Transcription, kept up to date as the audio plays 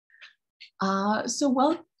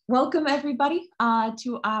Welcome everybody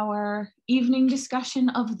to our evening discussion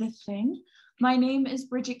of The Thing. My name is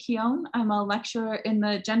Bridget Keown. I'm a lecturer in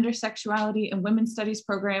the Gender, Sexuality, and Women's Studies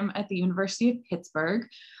program at the University of Pittsburgh.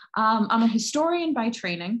 I'm a historian by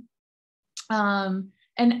training. And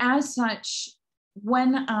as such,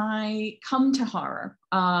 when I come to horror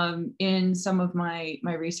in some of my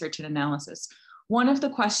research and analysis, one of the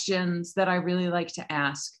questions that I really like to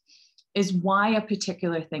ask is why a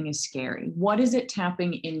particular thing is scary. What is it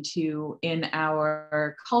tapping into in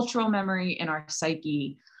our cultural memory, in our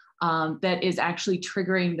psyche, that is actually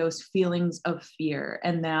triggering those feelings of fear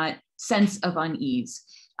and that sense of unease?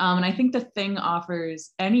 And I think The Thing offers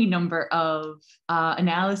any number of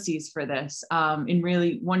analyses for this in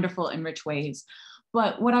really wonderful and rich ways.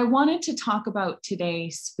 But what I wanted to talk about today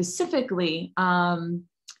specifically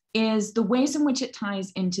is the ways in which it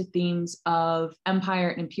ties into themes of empire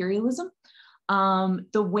and imperialism,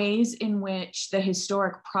 the ways in which the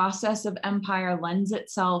historic process of empire lends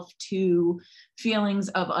itself to feelings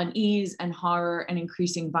of unease and horror and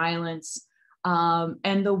increasing violence,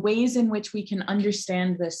 and the ways in which we can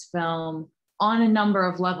understand this film on a number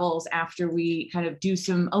of levels after we kind of do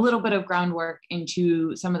a little bit of groundwork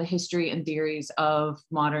into some of the history and theories of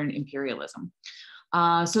modern imperialism.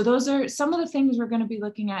 So those are some of the things we're going to be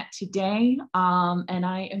looking at today, and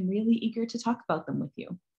I am really eager to talk about them with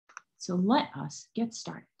you. So let us get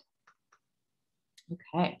started.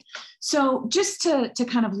 Okay, so just to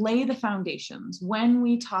kind of lay the foundations, when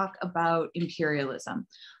we talk about imperialism,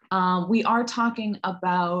 we are talking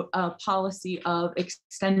about a policy of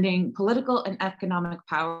extending political and economic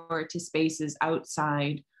power to spaces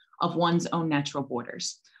outside of one's own natural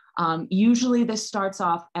borders. Usually this starts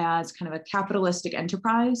off as kind of a capitalistic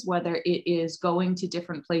enterprise, whether it is going to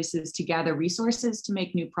different places to gather resources to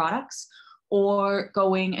make new products, or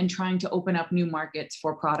going and trying to open up new markets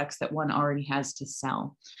for products that one already has to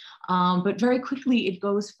sell. But very quickly it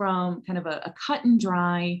goes from kind of a cut and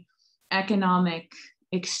dry economic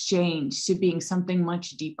exchange to being something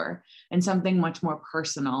much deeper and something much more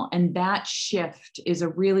personal. And that shift is a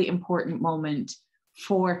really important moment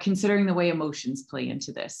for considering the way emotions play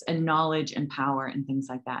into this, and knowledge and power and things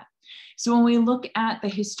like that. So when we look at the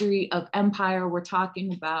history of empire, we're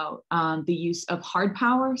talking about the use of hard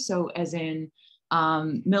power, so as in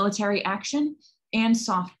military action, and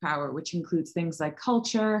soft power, which includes things like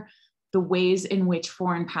culture, the ways in which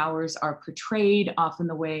foreign powers are portrayed, often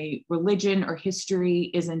the way religion or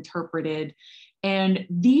history is interpreted. And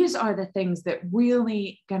these are the things that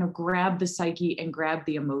really kind of grab the psyche and grab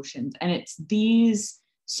the emotions. And it's these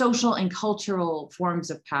social and cultural forms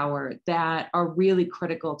of power that are really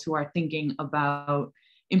critical to our thinking about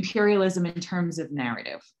imperialism in terms of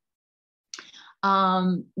narrative.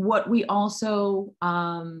 What we also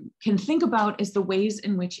can think about is the ways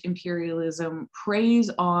in which imperialism preys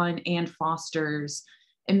on and fosters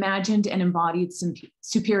imagined and embodied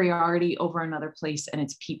superiority over another place and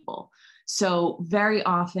its people. So very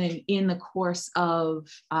often in the course of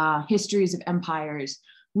histories of empires,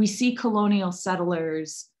 we see colonial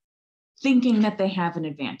settlers thinking that they have an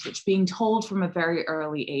advantage, being told from a very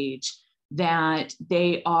early age that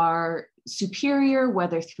they are superior,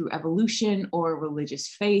 whether through evolution or religious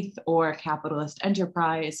faith or capitalist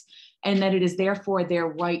enterprise, and that it is therefore their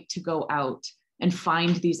right to go out and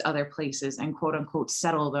find these other places and quote unquote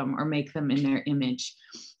settle them or make them in their image.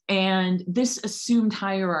 And this assumed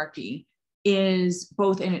hierarchy is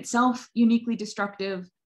both in itself uniquely destructive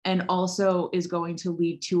and also is going to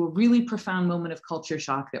lead to a really profound moment of culture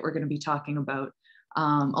shock that we're going to be talking about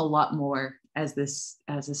a lot more as this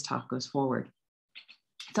talk goes forward.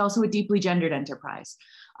 It's also a deeply gendered enterprise.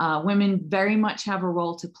 Women very much have a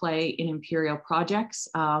role to play in imperial projects,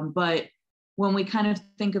 but when we kind of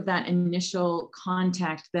think of that initial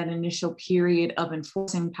contact, that initial period of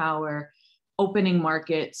enforcing power, opening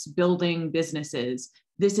markets, building businesses,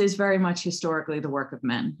 this is very much historically the work of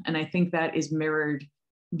men. And I think that is mirrored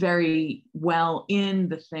very well in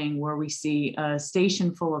The Thing, where we see a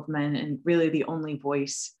station full of men, and really the only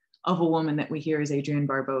voice of a woman that we hear is Adrienne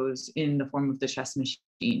Barbeau's in the form of the chess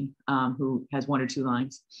machine, who has one or two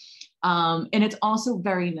lines. And it's also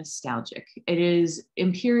very nostalgic.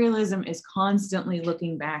 Imperialism is constantly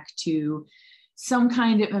looking back to some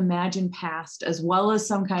kind of imagined past as well as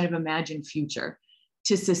some kind of imagined future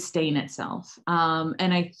to sustain itself.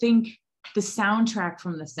 And I think the soundtrack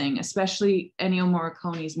from The Thing, especially Ennio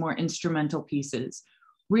Morricone's more instrumental pieces,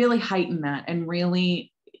 really heighten that and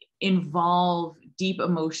really involve deep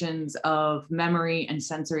emotions of memory and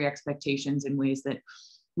sensory expectations in ways that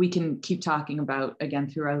we can keep talking about again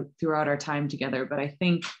throughout our time together. But I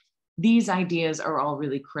think these ideas are all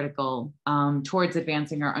really critical towards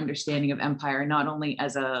advancing our understanding of empire, not only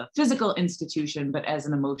as a physical institution, but as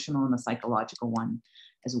an emotional and a psychological one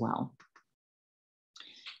as well.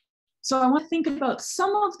 So I want to think about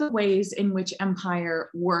some of the ways in which empire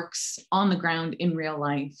works on the ground in real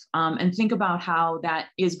life, and think about how that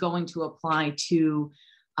is going to apply to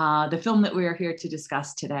the film that we are here to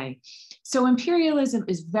discuss today. So imperialism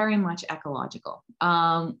is very much ecological.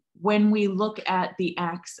 When we look at the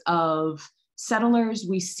acts of settlers,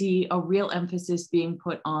 we see a real emphasis being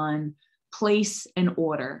put on place and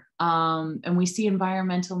order. And we see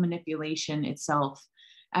environmental manipulation itself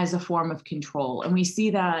as a form of control. And we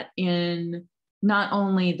see that in not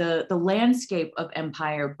only the landscape of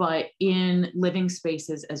empire, but in living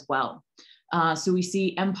spaces as well. So we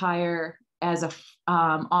see empire as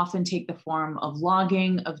often take the form of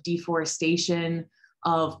logging, of deforestation,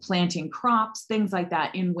 of planting crops, things like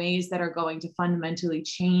that, in ways that are going to fundamentally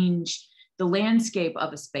change the landscape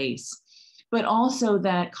of a space. But also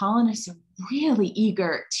that colonists are really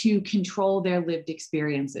eager to control their lived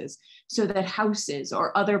experiences, so that houses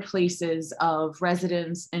or other places of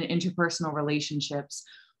residence and interpersonal relationships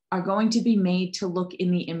are going to be made to look in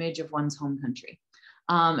the image of one's home country.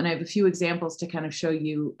 And I have a few examples to kind of show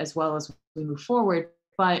you as well as we move forward,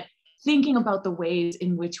 but thinking about the ways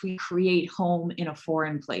in which we create home in a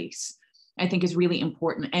foreign place, I think is really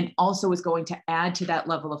important, and also is going to add to that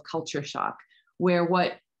level of culture shock, where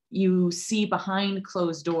what you see behind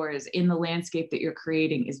closed doors in the landscape that you're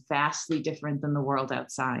creating is vastly different than the world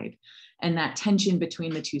outside. And that tension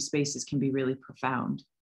between the two spaces can be really profound.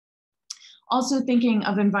 Also thinking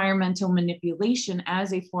of environmental manipulation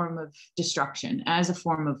as a form of destruction, as a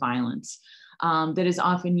form of violence that is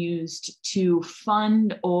often used to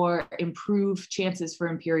fund or improve chances for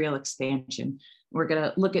imperial expansion. We're going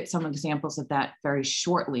to look at some examples of that very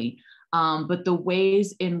shortly. But the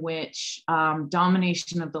ways in which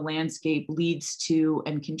domination of the landscape leads to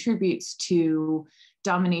and contributes to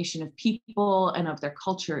domination of people and of their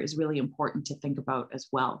culture is really important to think about as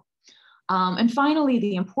well. And finally,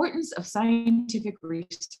 the importance of scientific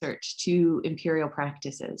research to imperial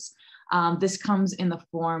practices. This comes in the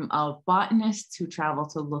form of botanists who travel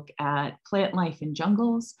to look at plant life in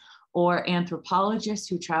jungles, or anthropologists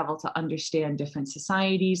who travel to understand different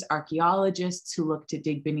societies, archaeologists who look to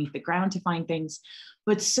dig beneath the ground to find things.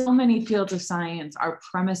 But so many fields of science are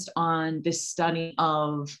premised on this study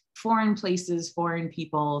of foreign places, foreign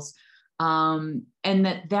peoples, and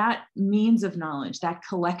that means of knowledge, that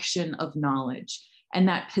collection of knowledge, and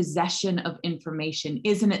that possession of information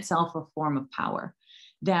is in itself a form of power.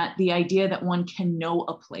 That the idea that one can know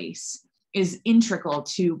a place is integral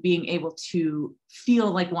to being able to feel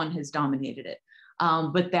like one has dominated it.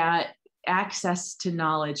 But that access to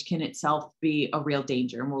knowledge can itself be a real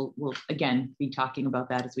danger. And we'll again be talking about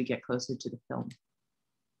that as we get closer to the film.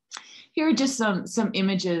 Here are just some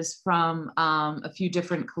images from a few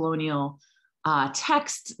different colonial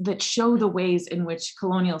texts that show the ways in which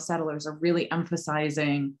colonial settlers are really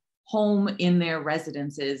emphasizing home in their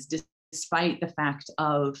residences, despite the fact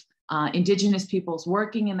of indigenous peoples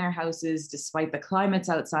working in their houses, despite the climates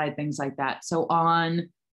outside, things like that. So on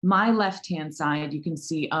my left-hand side, you can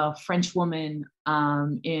see a French woman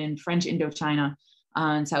in French Indochina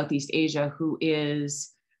in Southeast Asia who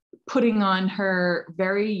is putting on her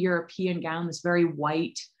very European gown, this very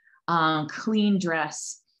white, clean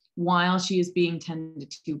dress, while she is being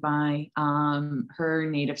tended to by her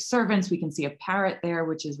native servants. We can see a parrot there,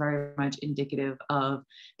 which is very much indicative of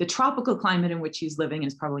the tropical climate in which she's living and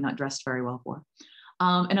is probably not dressed very well for.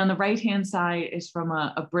 And on the right-hand side is from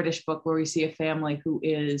a British book where we see a family who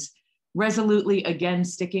is resolutely, again,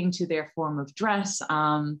 sticking to their form of dress,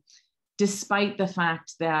 despite the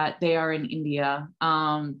fact that they are in India,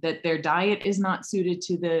 that their diet is not suited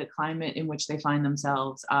to the climate in which they find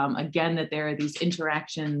themselves. Again, that there are these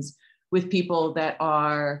interactions with people that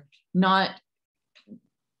are not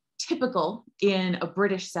typical in a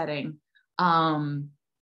British setting,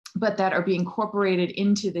 but that are being incorporated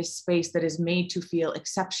into this space that is made to feel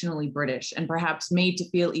exceptionally British, and perhaps made to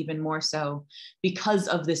feel even more so because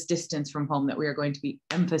of this distance from home that we are going to be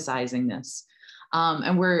emphasizing this.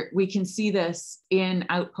 And we can see this in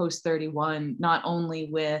Outpost 31, not only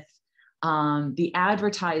with the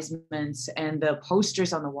advertisements and the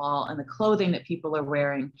posters on the wall and the clothing that people are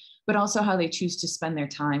wearing, but also how they choose to spend their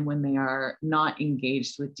time when they are not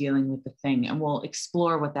engaged with dealing with the thing. And we'll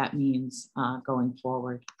explore what that means going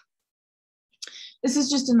forward. This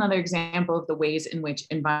is just another example of the ways in which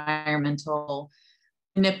environmental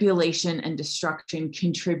manipulation and destruction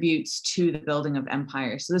contributes to the building of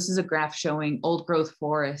empire. So this is a graph showing old growth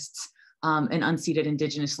forests an unceded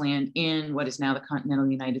indigenous land in what is now the continental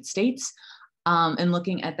United States. And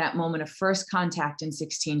looking at that moment of first contact in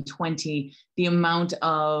 1620, the amount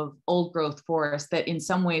of old growth forest that in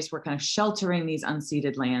some ways were kind of sheltering these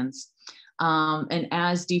unceded lands. And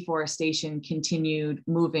as deforestation continued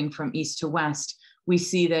moving from east to west, we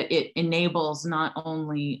see that it enables not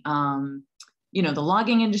only the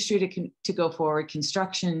logging industry to go forward,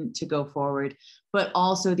 construction to go forward, but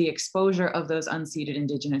also the exposure of those unceded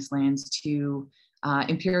indigenous lands to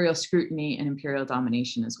imperial scrutiny and imperial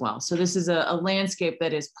domination as well. So this is a landscape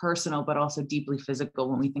that is personal, but also deeply physical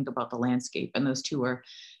when we think about the landscape, and those two are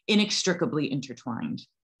inextricably intertwined.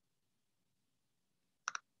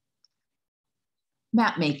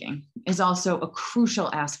 Map making is also a crucial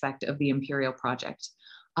aspect of the imperial project.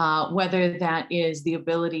 Whether that is the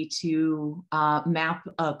ability to map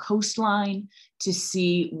a coastline, to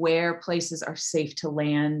see where places are safe to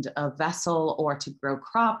land a vessel or to grow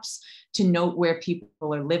crops, to note where people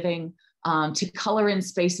are living, to color in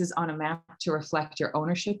spaces on a map to reflect your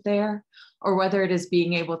ownership there, or whether it is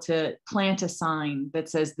being able to plant a sign that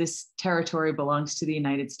says this territory belongs to the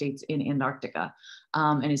United States in Antarctica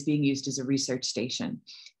and is being used as a research station.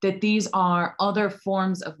 That these are other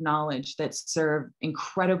forms of knowledge that serve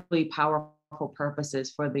incredibly powerful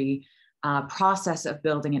purposes for the process of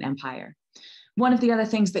building an empire. One of the other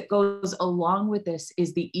things that goes along with this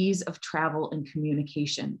is the ease of travel and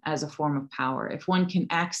communication as a form of power. If one can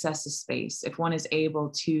access a space, if one is able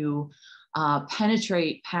to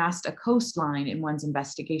penetrate past a coastline in one's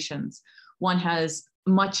investigations, one has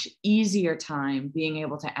much easier time being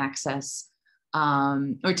able to access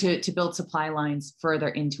or to build supply lines further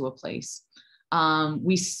into a place.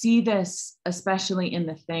 We see this especially in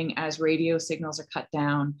the thing as radio signals are cut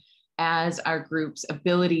down, as our group's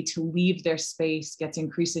ability to leave their space gets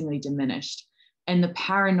increasingly diminished. And the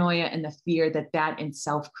paranoia and the fear that that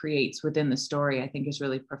itself creates within the story, I think, is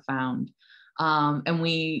really profound. And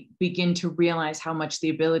we begin to realize how much the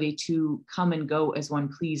ability to come and go as one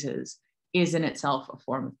pleases is in itself a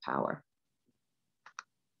form of power.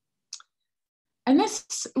 And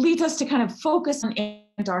this leads us to kind of focus on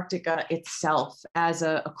Antarctica itself as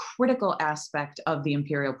a critical aspect of the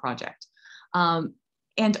imperial project.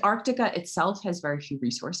 Antarctica itself has very few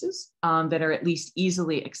resources that are at least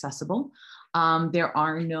easily accessible. There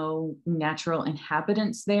are no natural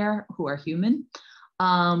inhabitants there who are human.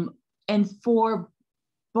 And for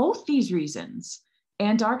both these reasons,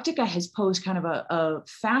 Antarctica has posed kind of a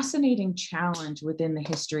fascinating challenge within the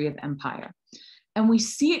history of empire. And we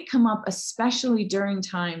see it come up especially during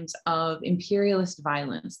times of imperialist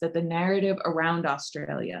violence, that the narrative around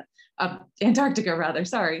Antarctica rather,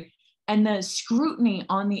 sorry, and the scrutiny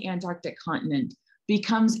on the Antarctic continent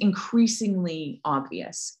becomes increasingly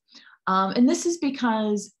obvious. And this is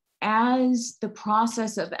because as the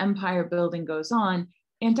process of empire building goes on,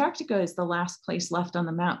 Antarctica is the last place left on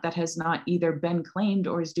the map that has not either been claimed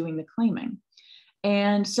or is doing the claiming.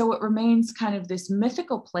 And so it remains kind of this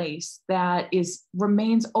mythical place that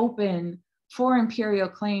remains open for imperial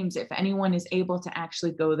claims if anyone is able to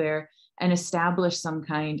actually go there and establish some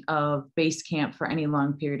kind of base camp for any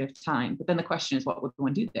long period of time. But then the question is, what would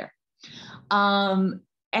one do there? And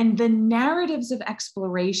the narratives of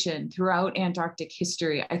exploration throughout Antarctic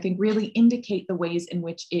history, I think, really indicate the ways in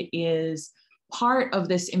which it is part of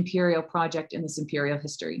this imperial project and this imperial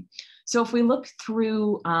history. So if we look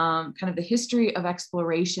through kind of the history of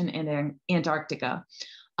exploration in Antarctica,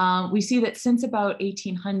 we see that since about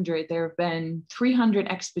 1800, there have been 300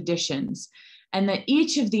 expeditions, and that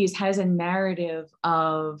each of these has a narrative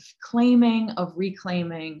of claiming, of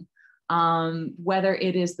reclaiming, whether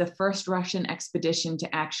it is the first Russian expedition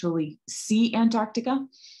to actually see Antarctica,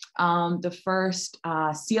 the first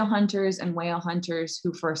seal hunters and whale hunters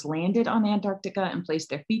who first landed on Antarctica and placed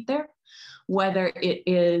their feet there, whether it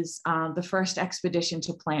is the first expedition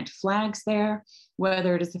to plant flags there,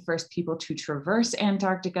 whether it is the first people to traverse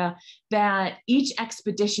Antarctica, that each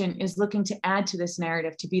expedition is looking to add to this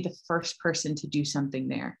narrative to be the first person to do something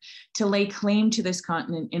there, to lay claim to this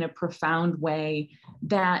continent in a profound way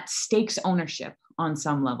that stakes ownership on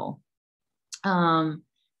some level.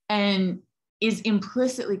 And is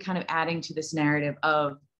implicitly kind of adding to this narrative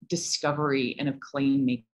of discovery and of claim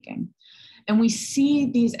making. And we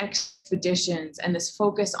see these expeditions and this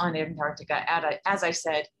focus on Antarctica, as I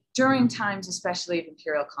said, during times especially of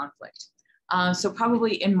imperial conflict. So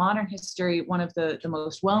probably in modern history, one of the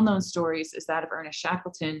most well-known stories is that of Ernest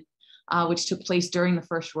Shackleton, which took place during the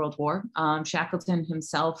First World War. Shackleton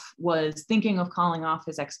himself was thinking of calling off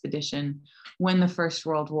his expedition when the First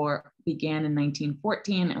World War began in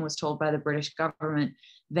 1914, and was told by the British government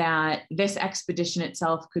that this expedition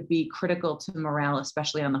itself could be critical to morale,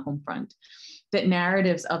 especially on the home front. That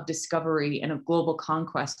narratives of discovery and of global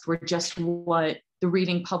conquest were just what the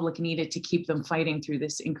reading public needed to keep them fighting through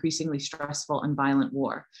this increasingly stressful and violent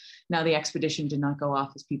war. Now, the expedition did not go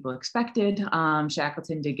off as people expected.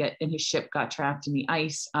 Shackleton did get, and his ship got trapped in the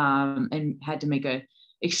ice and had to make an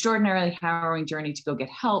extraordinarily harrowing journey to go get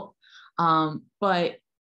help. But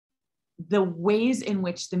the ways in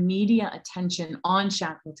which the media attention on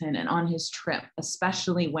Shackleton and on his trip,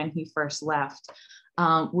 especially when he first left,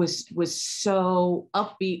 was so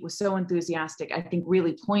upbeat, was so enthusiastic, I think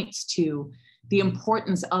really points to the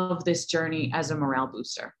importance of this journey as a morale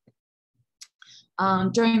booster.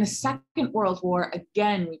 During the Second World War,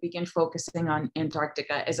 again, we begin focusing on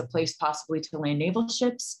Antarctica as a place possibly to land naval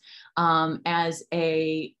ships, as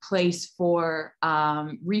a place for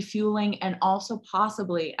refueling, and also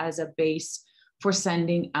possibly as a base for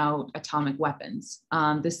sending out atomic weapons.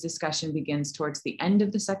 This discussion begins towards the end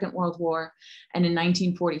of the Second World War. And in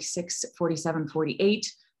 1946, 47,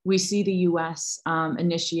 48, we see the US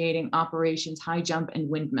initiating operations High Jump and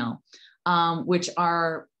Windmill, which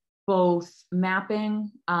are both mapping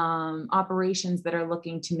operations that are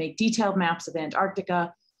looking to make detailed maps of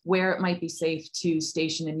Antarctica, where it might be safe to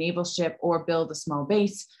station a naval ship or build a small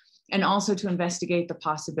base, and also to investigate the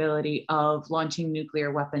possibility of launching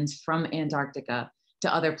nuclear weapons from Antarctica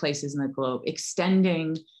to other places in the globe,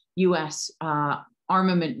 extending US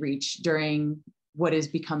armament reach during what is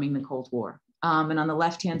becoming the Cold War. And on the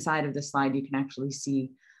left-hand side of the slide, you can actually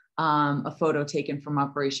see a photo taken from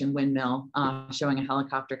Operation Windmill, showing a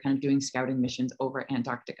helicopter kind of doing scouting missions over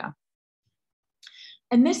Antarctica.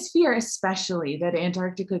 And this fear, especially, that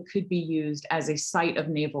Antarctica could be used as a site of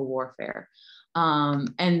naval warfare,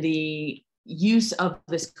 and the use of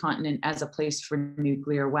this continent as a place for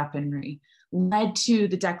nuclear weaponry, led to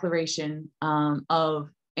the declaration of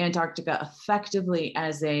Antarctica effectively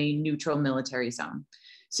as a neutral military zone.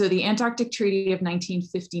 So the Antarctic Treaty of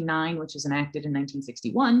 1959, which was enacted in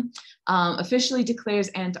 1961, officially declares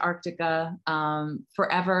Antarctica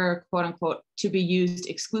forever, quote unquote, to be used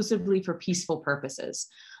exclusively for peaceful purposes.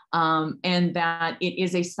 And that it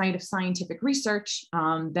is a site of scientific research,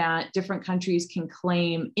 that different countries can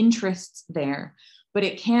claim interests there, but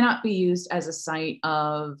it cannot be used as a site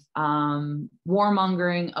of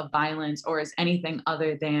warmongering, of violence, or as anything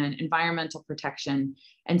other than environmental protection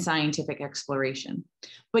and scientific exploration.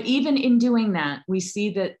 But even in doing that, we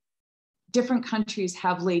see that different countries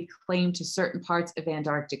have laid claim to certain parts of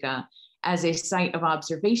Antarctica as a site of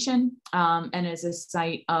observation, and as a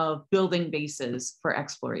site of building bases for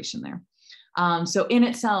exploration there. So in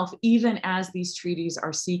itself, even as these treaties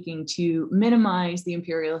are seeking to minimize the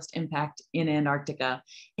imperialist impact in Antarctica,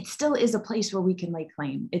 it still is a place where we can lay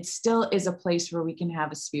claim. It still is a place where we can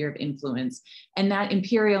have a sphere of influence. And that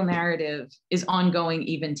imperial narrative is ongoing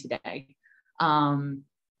even today,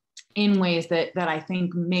 in ways that I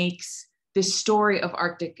think makes this story of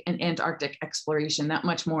Arctic and Antarctic exploration that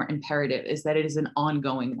much more imperative, is that it is an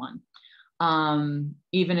ongoing one.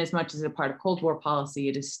 Even as much as a part of Cold War policy,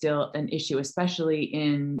 it is still an issue, especially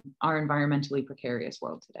in our environmentally precarious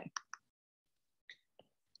world today.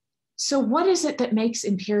 So what is it that makes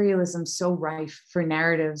imperialism so rife for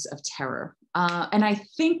narratives of terror? And I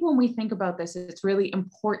think when we think about this, it's really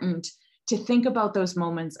important to think about those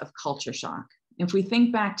moments of culture shock. If we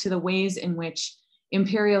think back to the ways in which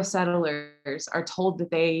imperial settlers are told that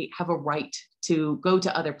they have a right to go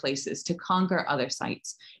to other places, to conquer other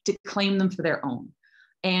sites, to claim them for their own,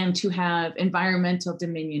 and to have environmental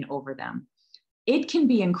dominion over them, it can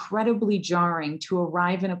be incredibly jarring to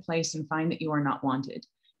arrive in a place and find that you are not wanted,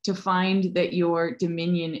 to find that your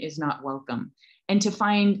dominion is not welcome, and to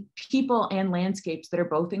find people and landscapes that are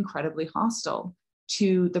both incredibly hostile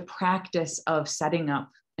to the practice of setting up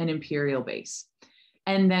an imperial base.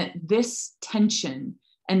 And that this tension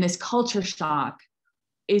and this culture shock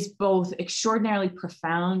is both extraordinarily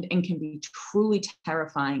profound and can be truly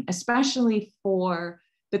terrifying, especially for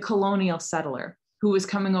the colonial settler who was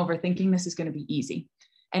coming over thinking this is going to be easy.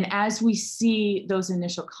 And as we see those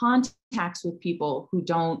initial contacts with people who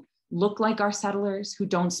don't look like our settlers, who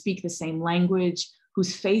don't speak the same language,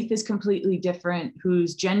 whose faith is completely different,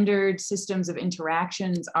 whose gendered systems of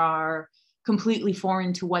interactions are completely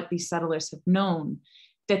foreign to what these settlers have known,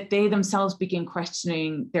 that they themselves begin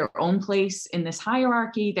questioning their own place in this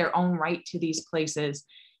hierarchy, their own right to these places,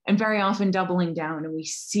 and very often doubling down. And we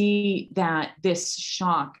see that this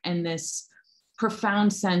shock and this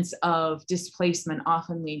profound sense of displacement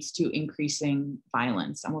often leads to increasing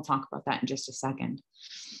violence. And we'll talk about that in just a second.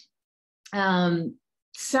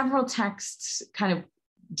 Several texts kind of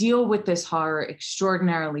deal with this horror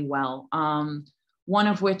extraordinarily well. One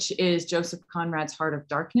of which is Joseph Conrad's Heart of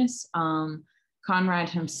Darkness. Conrad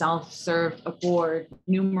himself served aboard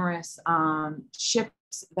numerous ships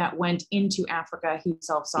that went into Africa. He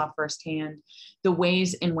himself saw firsthand the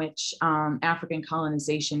ways in which African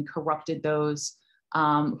colonization corrupted those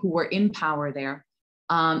who were in power there.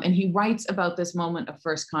 And he writes about this moment of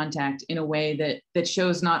first contact in a way that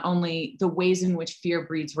shows not only the ways in which fear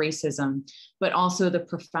breeds racism, but also the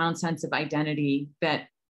profound sense of identity that,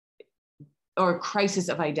 or crisis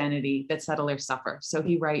of identity that settlers suffer. So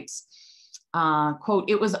he writes, quote,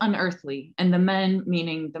 "It was unearthly, and the men,"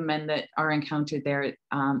 meaning the men that are encountered there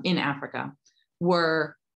in Africa,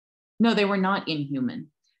 they were not inhuman.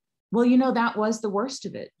 Well, you know, that was the worst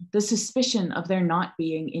of it, the suspicion of their not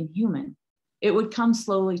being inhuman. It would come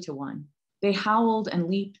slowly to one. They howled and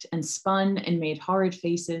leaped and spun and made horrid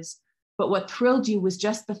faces, but what thrilled you was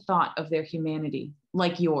just the thought of their humanity,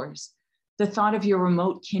 like yours, the thought of your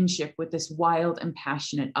remote kinship with this wild and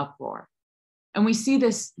passionate uproar. And we see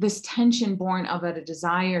this tension born of a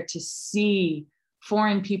desire to see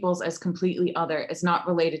foreign peoples as completely other, as not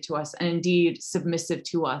related to us, and indeed submissive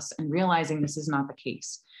to us, and realizing this is not the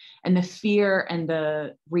case. And the fear and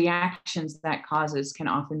the reactions that causes can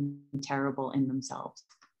often be terrible in themselves.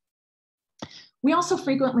 We also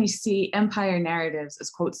frequently see empire narratives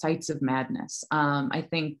as, quote, sites of madness. I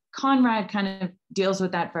think Conrad kind of deals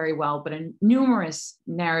with that very well, but in numerous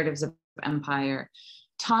narratives of empire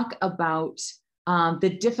talk about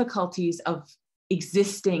the difficulties of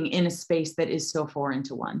existing in a space that is so foreign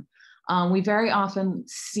to one. We very often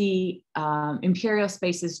see imperial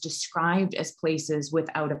spaces described as places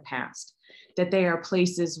without a past, that they are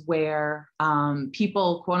places where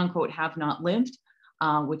people, quote unquote, have not lived,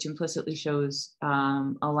 which implicitly shows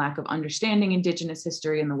a lack of understanding Indigenous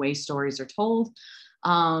history and the way stories are told.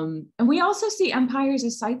 And we also see empires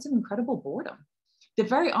as sites of incredible boredom, that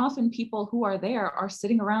very often people who are there are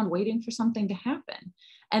sitting around waiting for something to happen.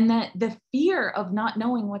 And that the fear of not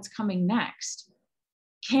knowing what's coming next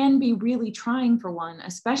can be really trying for one,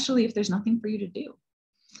 especially if there's nothing for you to do.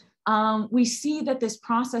 We see that this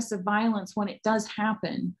process of violence, when it does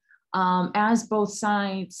happen, as both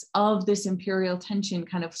sides of this imperial tension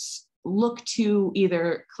kind of look to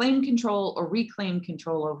either claim control or reclaim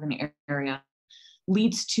control over an area,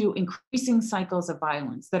 leads to increasing cycles of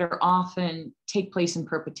violence that are often take place in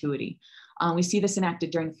perpetuity. We see this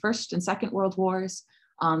enacted during the First and Second World Wars,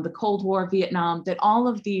 the Cold War, Vietnam, that all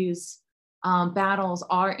of these battles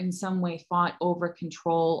are in some way fought over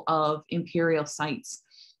control of imperial sites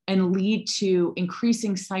and lead to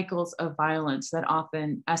increasing cycles of violence that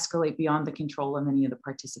often escalate beyond the control of many of the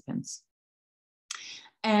participants.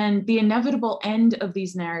 And the inevitable end of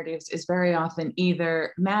these narratives is very often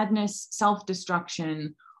either madness,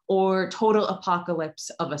 self-destruction, or total apocalypse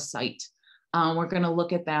of a site. We're going to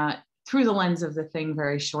look at that through the lens of the thing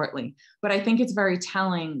very shortly. But I think it's very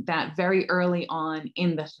telling that very early on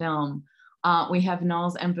in the film, we have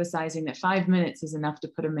Knowles emphasizing that 5 minutes is enough to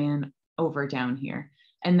put a man over down here.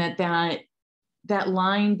 And that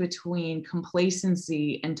line between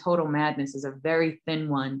complacency and total madness is a very thin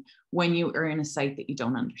one when you are in a site that you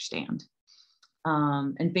don't understand.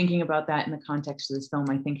 And thinking about that in the context of this film,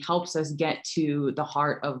 I think helps us get to the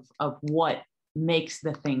heart of what makes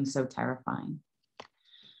the thing so terrifying.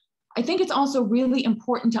 I think it's also really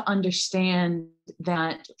important to understand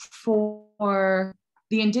that for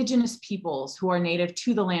the indigenous peoples who are native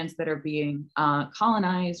to the lands that are being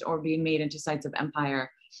colonized or being made into sites of empire,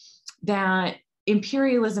 that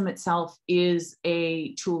imperialism itself is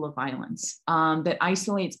a tool of violence that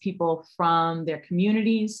isolates people from their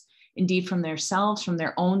communities, indeed from themselves, from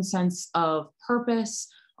their own sense of purpose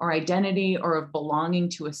or identity or of belonging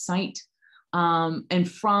to a site, and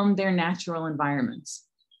from their natural environments.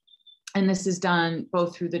 And this is done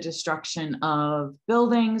both through the destruction of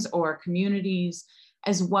buildings or communities,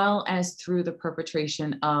 as well as through the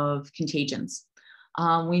perpetration of contagions.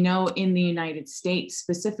 We know in the United States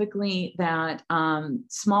specifically that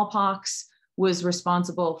smallpox was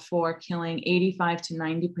responsible for killing 85 to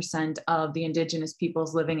 90% of the indigenous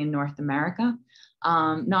peoples living in North America,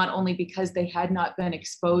 not only because they had not been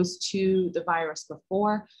exposed to the virus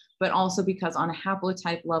before, but also because on a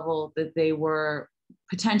haplotype level that they were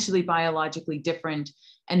potentially biologically different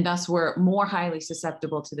and thus were more highly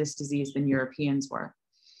susceptible to this disease than Europeans were.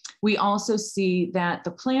 We also see that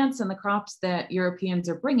the plants and the crops that Europeans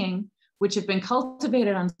are bringing, which have been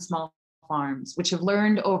cultivated on small farms, which have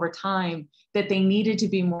learned over time that they needed to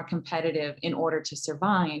be more competitive in order to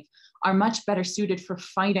survive, are much better suited for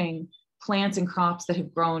fighting plants and crops that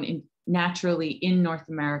have grown naturally in North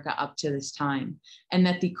America up to this time. And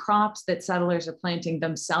that the crops that settlers are planting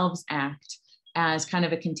themselves act as kind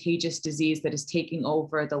of a contagious disease that is taking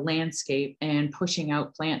over the landscape and pushing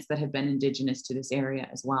out plants that have been indigenous to this area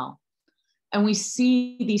as well. And we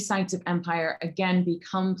see these sites of empire again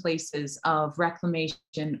become places of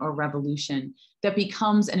reclamation or revolution that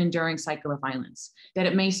becomes an enduring cycle of violence. That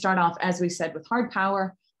it may start off, as we said, with hard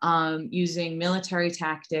power, using military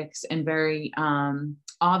tactics and very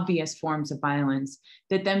obvious forms of violence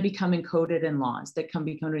that then become encoded in laws, that can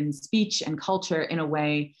be encoded in speech and culture in a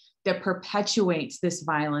way that perpetuates this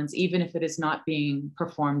violence, even if it is not being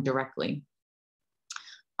performed directly.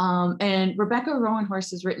 And Rebecca Rowanhorse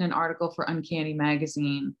has written an article for Uncanny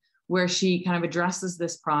Magazine where she kind of addresses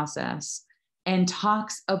this process and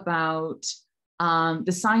talks about the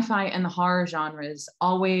sci-fi and the horror genres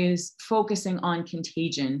always focusing on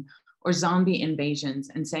contagion or zombie invasions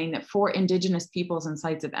and saying that for indigenous peoples and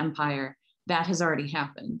sites of empire, that has already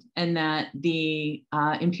happened and that the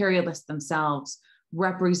imperialists themselves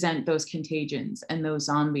represent those contagions and those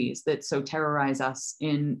zombies that so terrorize us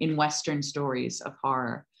in Western stories of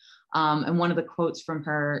horror. And one of the quotes from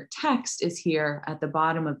her text is here at the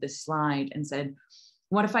bottom of this slide and said,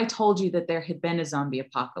 "What if I told you that there had been a zombie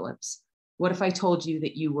apocalypse? What if I told you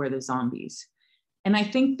that you were the zombies?" And I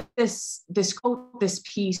think this quote, this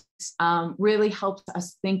piece really helps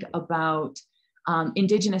us think about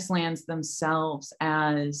indigenous lands themselves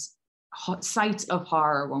as sites of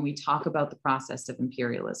horror when we talk about the process of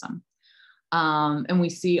imperialism. And we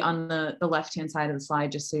see on the left-hand side of the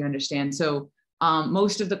slide, just so you understand. So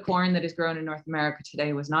most of the corn that is grown in North America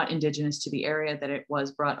today was not indigenous to the area, that it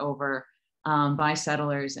was brought over by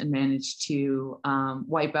settlers and managed to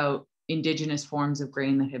wipe out indigenous forms of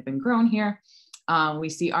grain that had been grown here. We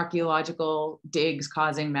see archaeological digs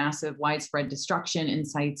causing massive widespread destruction in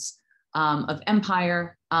sites of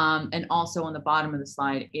empire. And also on the bottom of the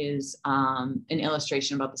slide is an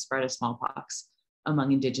illustration about the spread of smallpox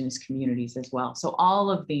among indigenous communities as well. So all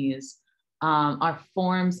of these are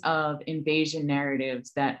forms of invasion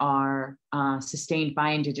narratives that are sustained by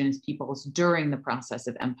indigenous peoples during the process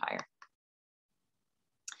of empire.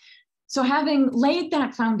 So having laid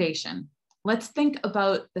that foundation, let's think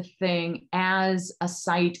about the thing as a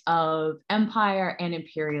site of empire and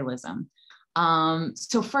imperialism.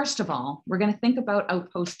 So first of all, we're going to think about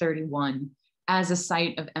Outpost 31 as a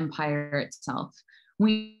site of empire itself.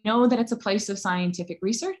 We know that it's a place of scientific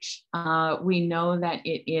research. We know that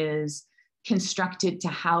it is constructed to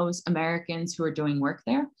house Americans who are doing work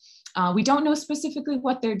there. We don't know specifically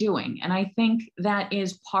what they're doing. And I think that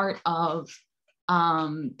is part of,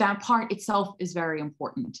 that part itself is very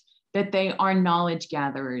important, that they are knowledge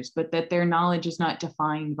gatherers, but that their knowledge is not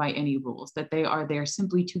defined by any rules, that they are there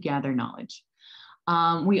simply to gather knowledge.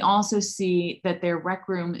 We also see that their rec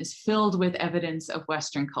room is filled with evidence of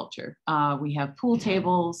Western culture. We have pool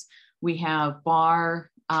tables, we have bar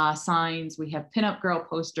signs, we have pinup girl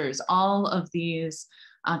posters, all of these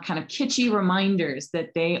kind of kitschy reminders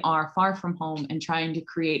that they are far from home and trying to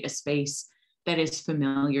create a space that is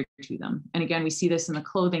familiar to them. And again, we see this in the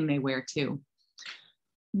clothing they wear too.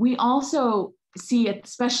 We also see,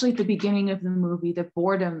 especially at the beginning of the movie, that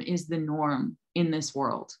boredom is the norm in this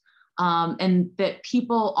world. And that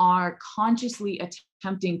people are consciously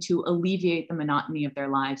attempting to alleviate the monotony of their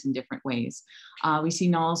lives in different ways. We see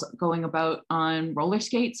Knowles going about on roller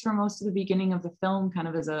skates for most of the beginning of the film, kind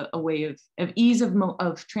of as a way of ease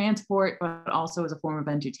of transport, but also as a form of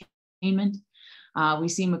entertainment. We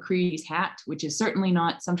see McCready's hat, which is certainly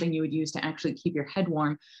not something you would use to actually keep your head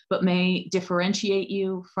warm, but may differentiate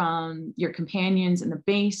you from your companions, and the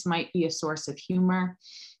base might be a source of humor.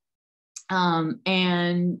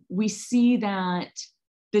 And we see that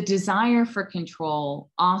the desire for control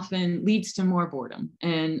often leads to more boredom.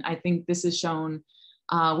 And I think this is shown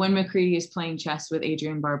when McCready is playing chess with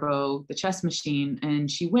Adrienne Barbeau, the chess machine, and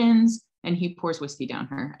she wins and he pours whiskey down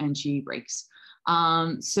her and she breaks.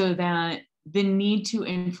 So that the need to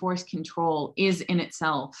enforce control is in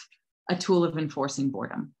itself a tool of enforcing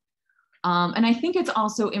boredom. And I think it's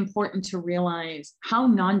also important to realize how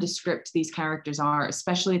nondescript these characters are,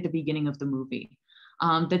 especially at the beginning of the movie,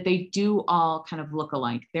 that they do all kind of look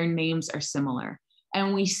alike. Their names are similar.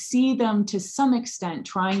 And we see them to some extent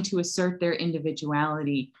trying to assert their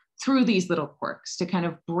individuality through these little quirks to kind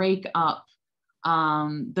of break up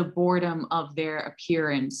the boredom of their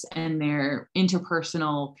appearance and their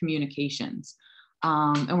interpersonal communications.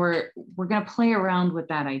 And we're going to play around with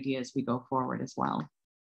that idea as we go forward as well.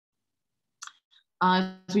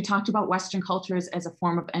 As we talked about Western cultures as a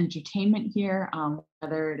form of entertainment here,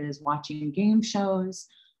 whether it is watching game shows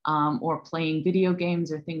or playing video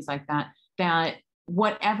games or things like that, that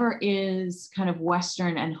whatever is kind of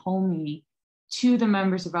Western and homey to the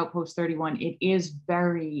members of Outpost 31, it is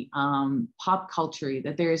very pop culture-y,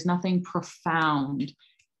 that there is nothing profound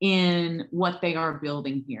in what they are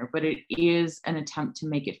building here, but it is an attempt to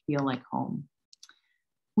make it feel like home.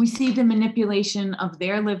 We see the manipulation of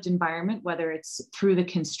their lived environment, whether it's through the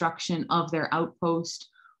construction of their outpost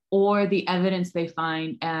or the evidence they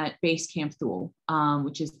find at Base Camp Thule,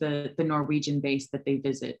 which is the Norwegian base that they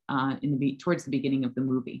visit towards the beginning of the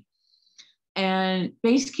movie. And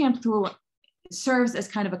Base Camp Thule serves as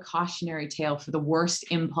kind of a cautionary tale for the worst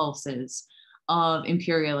impulses of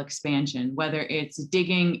imperial expansion, whether it's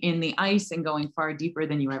digging in the ice and going far deeper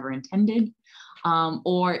than you ever intended,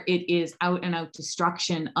 or it is out and out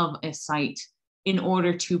destruction of a site in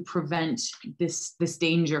order to prevent this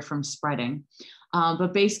danger from spreading.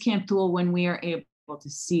 But Base Camp Thule, when we are able to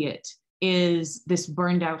see it, is this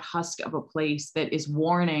burned out husk of a place that is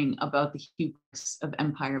warning about the hubris of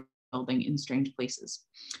empire building in strange places,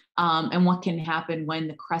 and what can happen when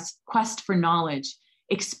the quest for knowledge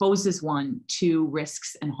exposes one to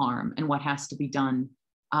risks and harm, and what has to be done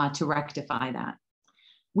to rectify that.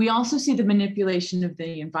 We also see the manipulation of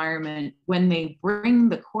the environment when they bring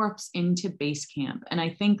the corpse into base camp. And I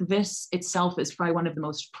think this itself is probably one of the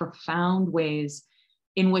most profound ways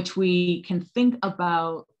in which we can think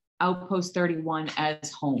about Outpost 31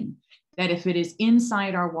 as home. That if it is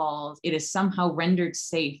inside our walls, it is somehow rendered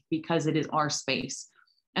safe because it is our space.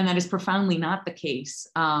 And that is profoundly not the case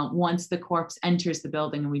once the corpse enters the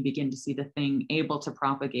building and we begin to see the thing able to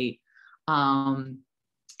propagate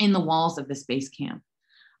in the walls of this base camp.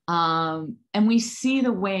 And we see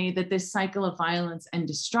the way that this cycle of violence and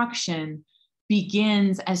destruction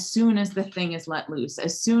begins as soon as the thing is let loose,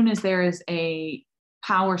 as soon as there is a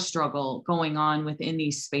power struggle going on within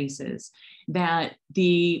these spaces, that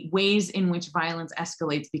the ways in which violence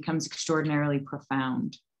escalates becomes extraordinarily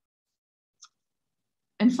profound.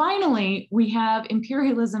 And finally, we have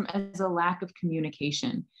imperialism as a lack of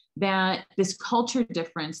communication, that this culture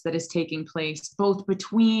difference that is taking place both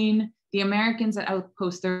between the Americans at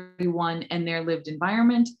Outpost 31 and their lived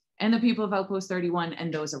environment and the people of Outpost 31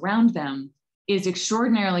 and those around them is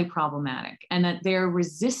extraordinarily problematic, and that their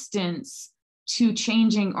resistance to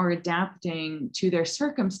changing or adapting to their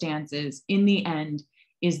circumstances in the end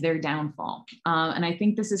is their downfall. And I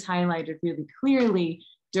think this is highlighted really clearly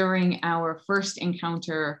during our first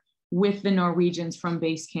encounter with the Norwegians from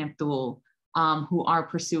Base Camp Thule, who are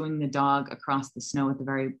pursuing the dog across the snow at the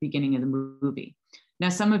very beginning of the movie. Now,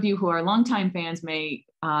 some of you who are longtime fans may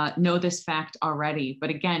know this fact already, but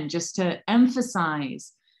again, just to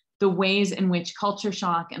emphasize the ways in which culture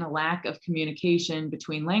shock and a lack of communication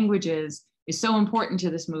between languages is so important to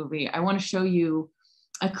this movie, I want to show you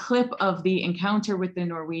a clip of the encounter with the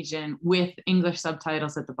Norwegian with English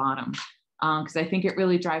subtitles at the bottom, because I think it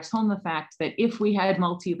really drives home the fact that if we had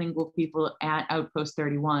multilingual people at Outpost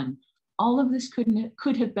 31, all of this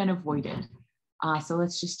could have been avoided. So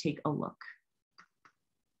let's just take a look.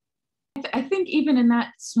 I think even in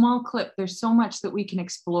that small clip, there's so much that we can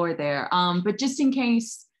explore there. But just in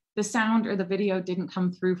case the sound or the video didn't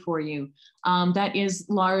come through for you, that is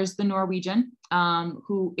Lars the Norwegian,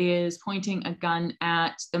 who is pointing a gun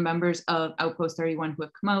at the members of Outpost 31 who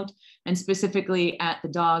have come out, and specifically at the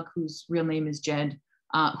dog whose real name is Jed,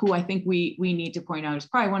 who I think we need to point out is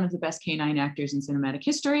probably one of the best canine actors in cinematic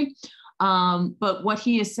history. But what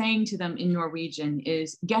he is saying to them in Norwegian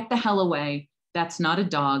is, get the hell away. That's not a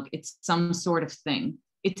dog. It's some sort of thing.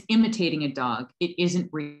 It's imitating a dog. It isn't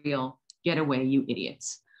real. Get away, you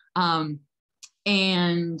idiots.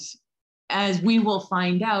 And as we will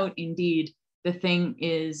find out, indeed, the thing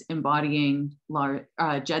is embodying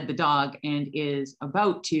Jed the dog and is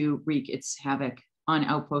about to wreak its havoc on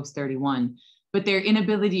Outpost 31. But their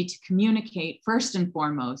inability to communicate, first and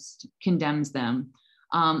foremost, condemns them.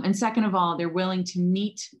 And second of all, they're willing to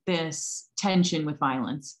meet this tension with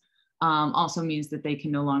violence. Also means that they can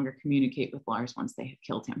no longer communicate with Lars once they have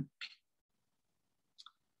killed him.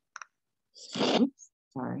 Oops,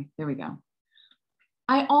 sorry, there we go.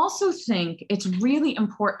 I also think it's really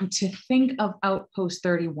important to think of Outpost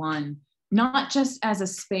 31 not just as a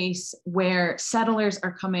space where settlers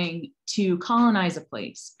are coming to colonize a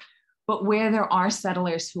place, but where there are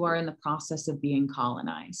settlers who are in the process of being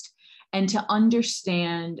colonized. And to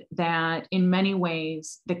understand that in many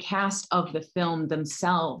ways, the cast of the film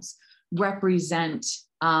themselves represent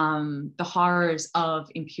the horrors of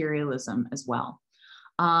imperialism as well.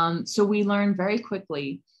 So we learn very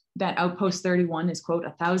quickly that Outpost 31 is, quote,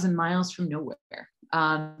 1,000 miles from nowhere.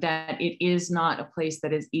 that it is not a place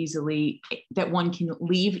that is that one can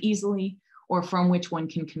leave easily or from which one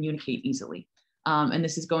can communicate easily. And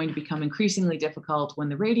this is going to become increasingly difficult when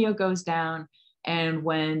the radio goes down and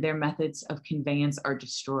when their methods of conveyance are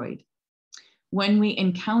destroyed. When we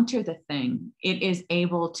encounter the thing, it is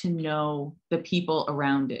able to know the people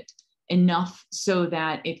around it enough so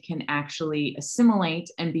that it can actually assimilate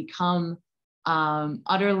and become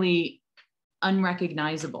utterly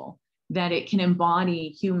unrecognizable, that it can embody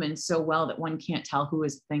humans so well that one can't tell who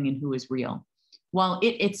is the thing and who is real, while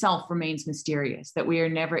it itself remains mysterious, that we are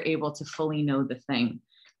never able to fully know the thing,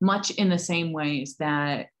 much in the same ways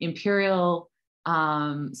that imperial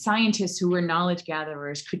scientists who were knowledge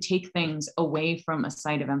gatherers could take things away from a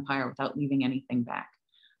site of empire without leaving anything back,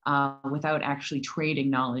 without actually trading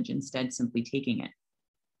knowledge, instead simply taking it.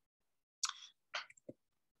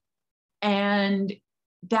 And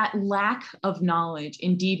that lack of knowledge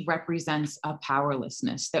indeed represents a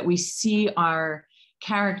powerlessness, that we see our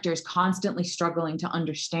characters constantly struggling to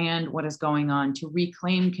understand what is going on, to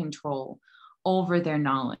reclaim control over their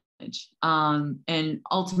knowledge, and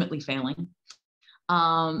ultimately failing.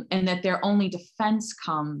 And that their only defense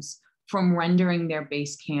comes from rendering their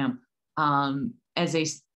base camp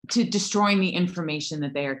to destroying the information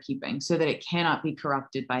that they are keeping so that it cannot be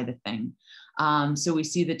corrupted by the thing. So we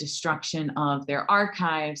see the destruction of their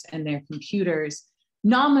archives and their computers,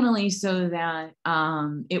 nominally so that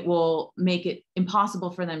it will make it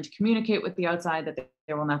impossible for them to communicate with the outside, that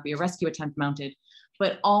there will not be a rescue attempt mounted,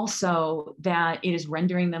 but also that it is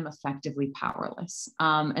rendering them effectively powerless.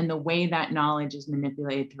 And the way that knowledge is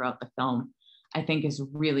manipulated throughout the film, I think, is a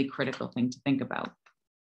really critical thing to think about.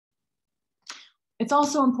 It's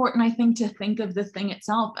also important, I think, to think of the thing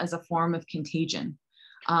itself as a form of contagion.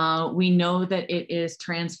 We know that it is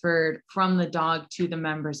transferred from the dog to the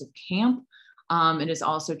members of camp. It is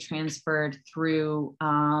also transferred through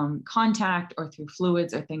contact or through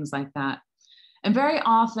fluids or things like that. And very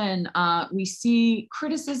often we see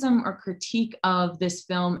criticism or critique of this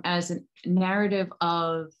film as a narrative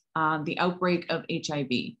of the outbreak of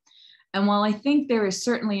HIV. And while I think there is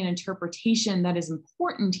certainly an interpretation that is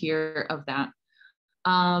important here of that,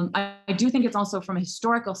 I do think it's also, from a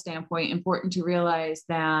historical standpoint, important to realize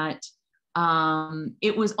that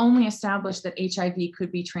it was only established that HIV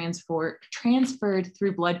could be transferred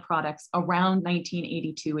through blood products around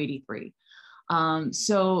 1982-83.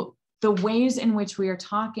 So the ways in which we are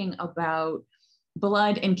talking about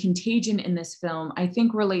blood and contagion in this film, I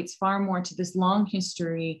think, relates far more to this long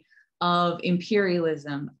history of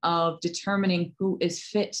imperialism, of determining who is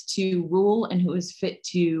fit to rule and who is fit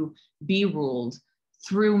to be ruled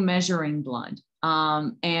through measuring blood,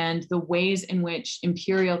 and the ways in which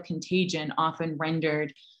imperial contagion often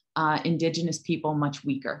rendered indigenous people much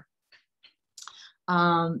weaker.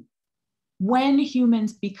 When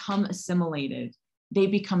humans become assimilated, they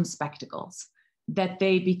become spectacles, that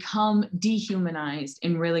they become dehumanized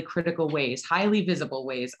in really critical ways, highly visible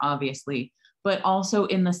ways, obviously, but also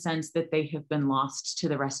in the sense that they have been lost to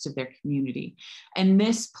the rest of their community. And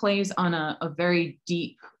this plays on a very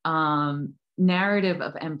deep narrative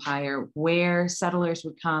of empire, where settlers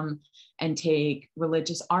would come and take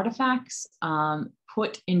religious artifacts,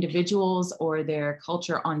 put individuals or their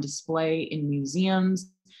culture on display in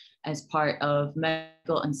museums as part of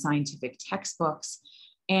medical and scientific textbooks,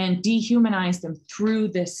 and dehumanize them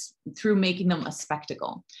through making them a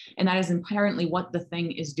spectacle. And that is inherently what the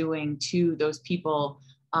thing is doing to those people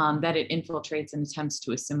that it infiltrates and attempts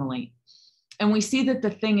to assimilate. And we see that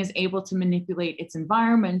the thing is able to manipulate its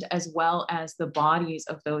environment as well as the bodies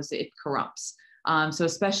of those it corrupts. So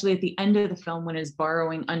especially at the end of the film, when it's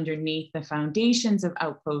burrowing underneath the foundations of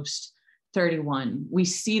Outpost 31, we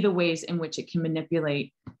see the ways in which it can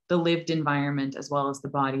manipulate the lived environment as well as the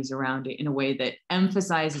bodies around it in a way that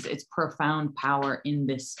emphasizes its profound power in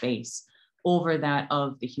this space over that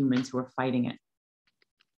of the humans who are fighting it.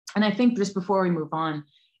 And I think, just before we move on,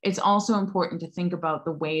 it's also important to think about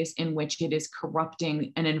the ways in which it is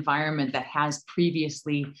corrupting an environment that has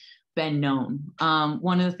previously been known.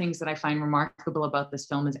 One of the things that I find remarkable about this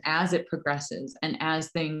film is, as it progresses and as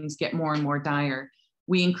things get more and more dire,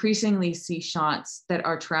 we increasingly see shots that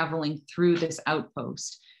are traveling through this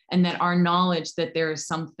outpost, and that our knowledge that there is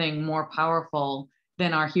something more powerful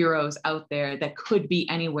than our heroes out there that could be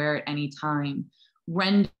anywhere at any time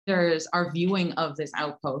renders our viewing of this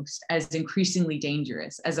outpost as increasingly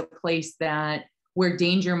dangerous, as a place where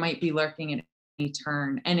danger might be lurking at any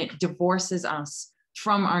turn. And it divorces us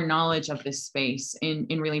from our knowledge of this space in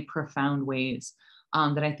really profound ways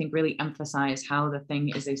that I think really emphasize how the thing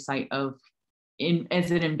is a site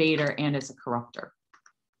as an invader and as a corrupter.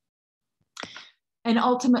 And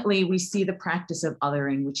ultimately, we see the practice of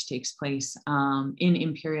othering, which takes place in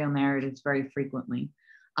imperial narratives very frequently.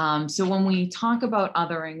 So when we talk about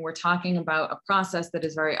othering, we're talking about a process that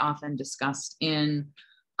is very often discussed in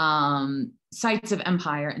sites of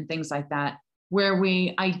empire and things like that, where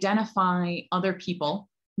we identify other people,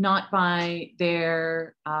 not by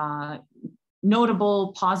their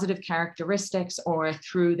notable positive characteristics or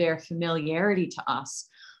through their familiarity to us,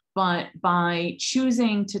 but by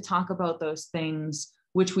choosing to talk about those things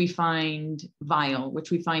which we find vile,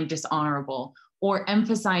 which we find dishonorable, or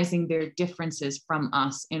emphasizing their differences from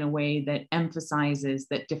us in a way that emphasizes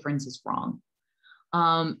that difference is wrong.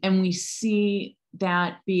 And we see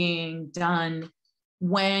that being done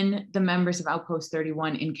when the members of Outpost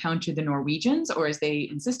 31 encounter the Norwegians, or as they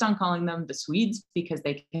insist on calling them, the Swedes, because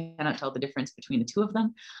they cannot tell the difference between the two of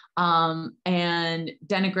them, and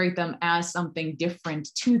denigrate them as something different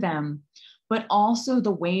to them, but also the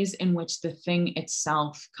ways in which the thing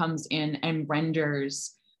itself comes in and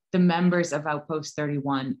renders the members of Outpost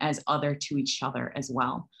 31 as other to each other as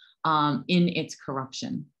well, in its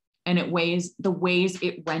corruption. And the ways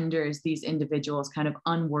it renders these individuals kind of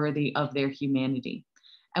unworthy of their humanity.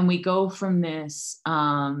 And we go from this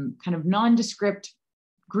kind of nondescript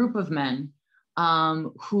group of men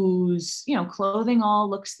whose clothing all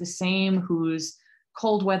looks the same, whose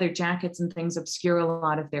cold weather jackets and things obscure a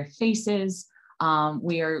lot of their faces.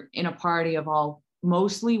 We are in a party of all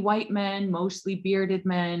mostly white men, mostly bearded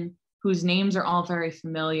men, whose names are all very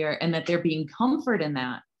familiar, and that they're being comforted in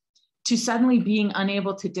that, to suddenly being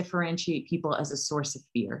unable to differentiate people as a source of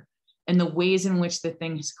fear, and the ways in which the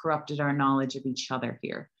thing has corrupted our knowledge of each other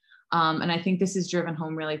here. And I think this is driven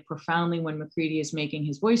home really profoundly when Macready is making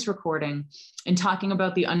his voice recording and talking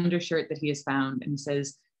about the undershirt that he has found, and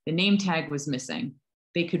says the name tag was missing.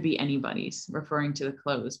 They could be anybody's, referring to the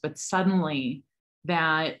clothes. But suddenly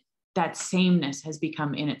that sameness has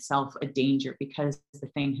become in itself a danger because the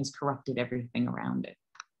thing has corrupted everything around it.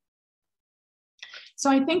 So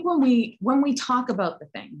I think when we talk about the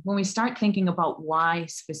thing, when we start thinking about why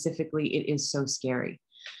specifically it is so scary,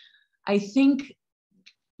 I think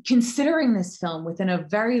considering this film within a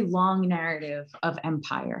very long narrative of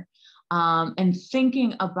empire, and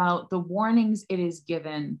thinking about the warnings it is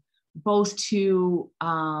given both to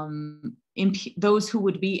those who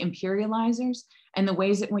would be imperializers and the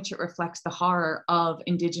ways in which it reflects the horror of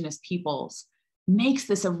indigenous peoples, makes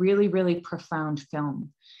this a really, really profound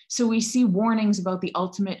film. So we see warnings about the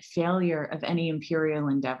ultimate failure of any imperial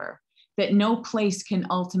endeavor, that no place can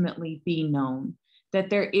ultimately be known, that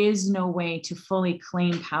there is no way to fully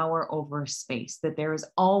claim power over a space, that there is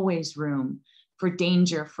always room for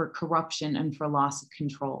danger, for corruption, and for loss of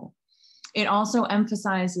control. It also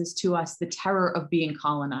emphasizes to us the terror of being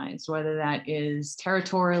colonized, whether that is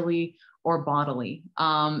territorially or bodily,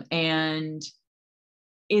 and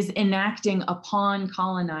is enacting upon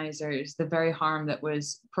colonizers the very harm that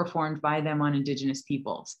was performed by them on indigenous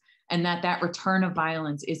peoples, and that return of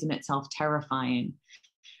violence is in itself terrifying.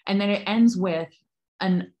 And then it ends with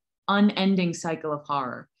an unending cycle of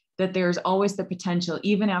horror, that there's always the potential,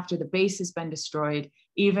 even after the base has been destroyed,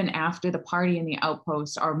 even after the party and the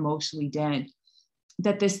outposts are mostly dead,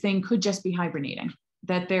 that this thing could just be hibernating,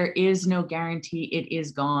 that there is no guarantee it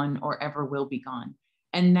is gone or ever will be gone.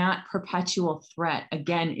 And that perpetual threat,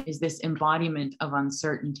 again, is this embodiment of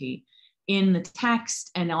uncertainty in the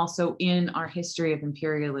text and also in our history of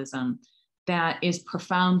imperialism that is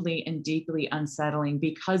profoundly and deeply unsettling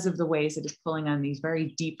because of the ways it is pulling on these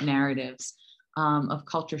very deep narratives of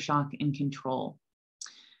culture shock and control.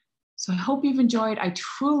 So I hope you've enjoyed. I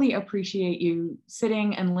truly appreciate you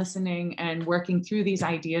sitting and listening and working through these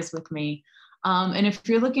ideas with me. And if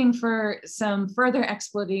you're looking for some further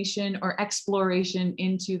exploration or exploration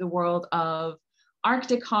into the world of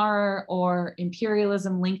Arctic horror or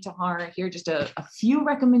imperialism linked to horror, here are just a few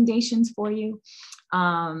recommendations for you.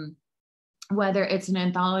 Whether it's an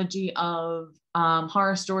anthology of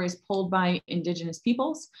horror stories pulled by Indigenous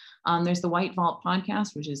peoples. There's the White Vault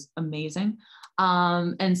podcast, which is amazing.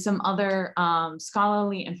 And some other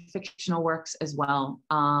scholarly and fictional works as well,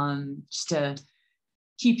 just to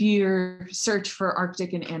keep your search for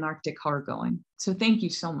Arctic and Antarctic horror going. So thank you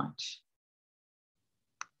so much.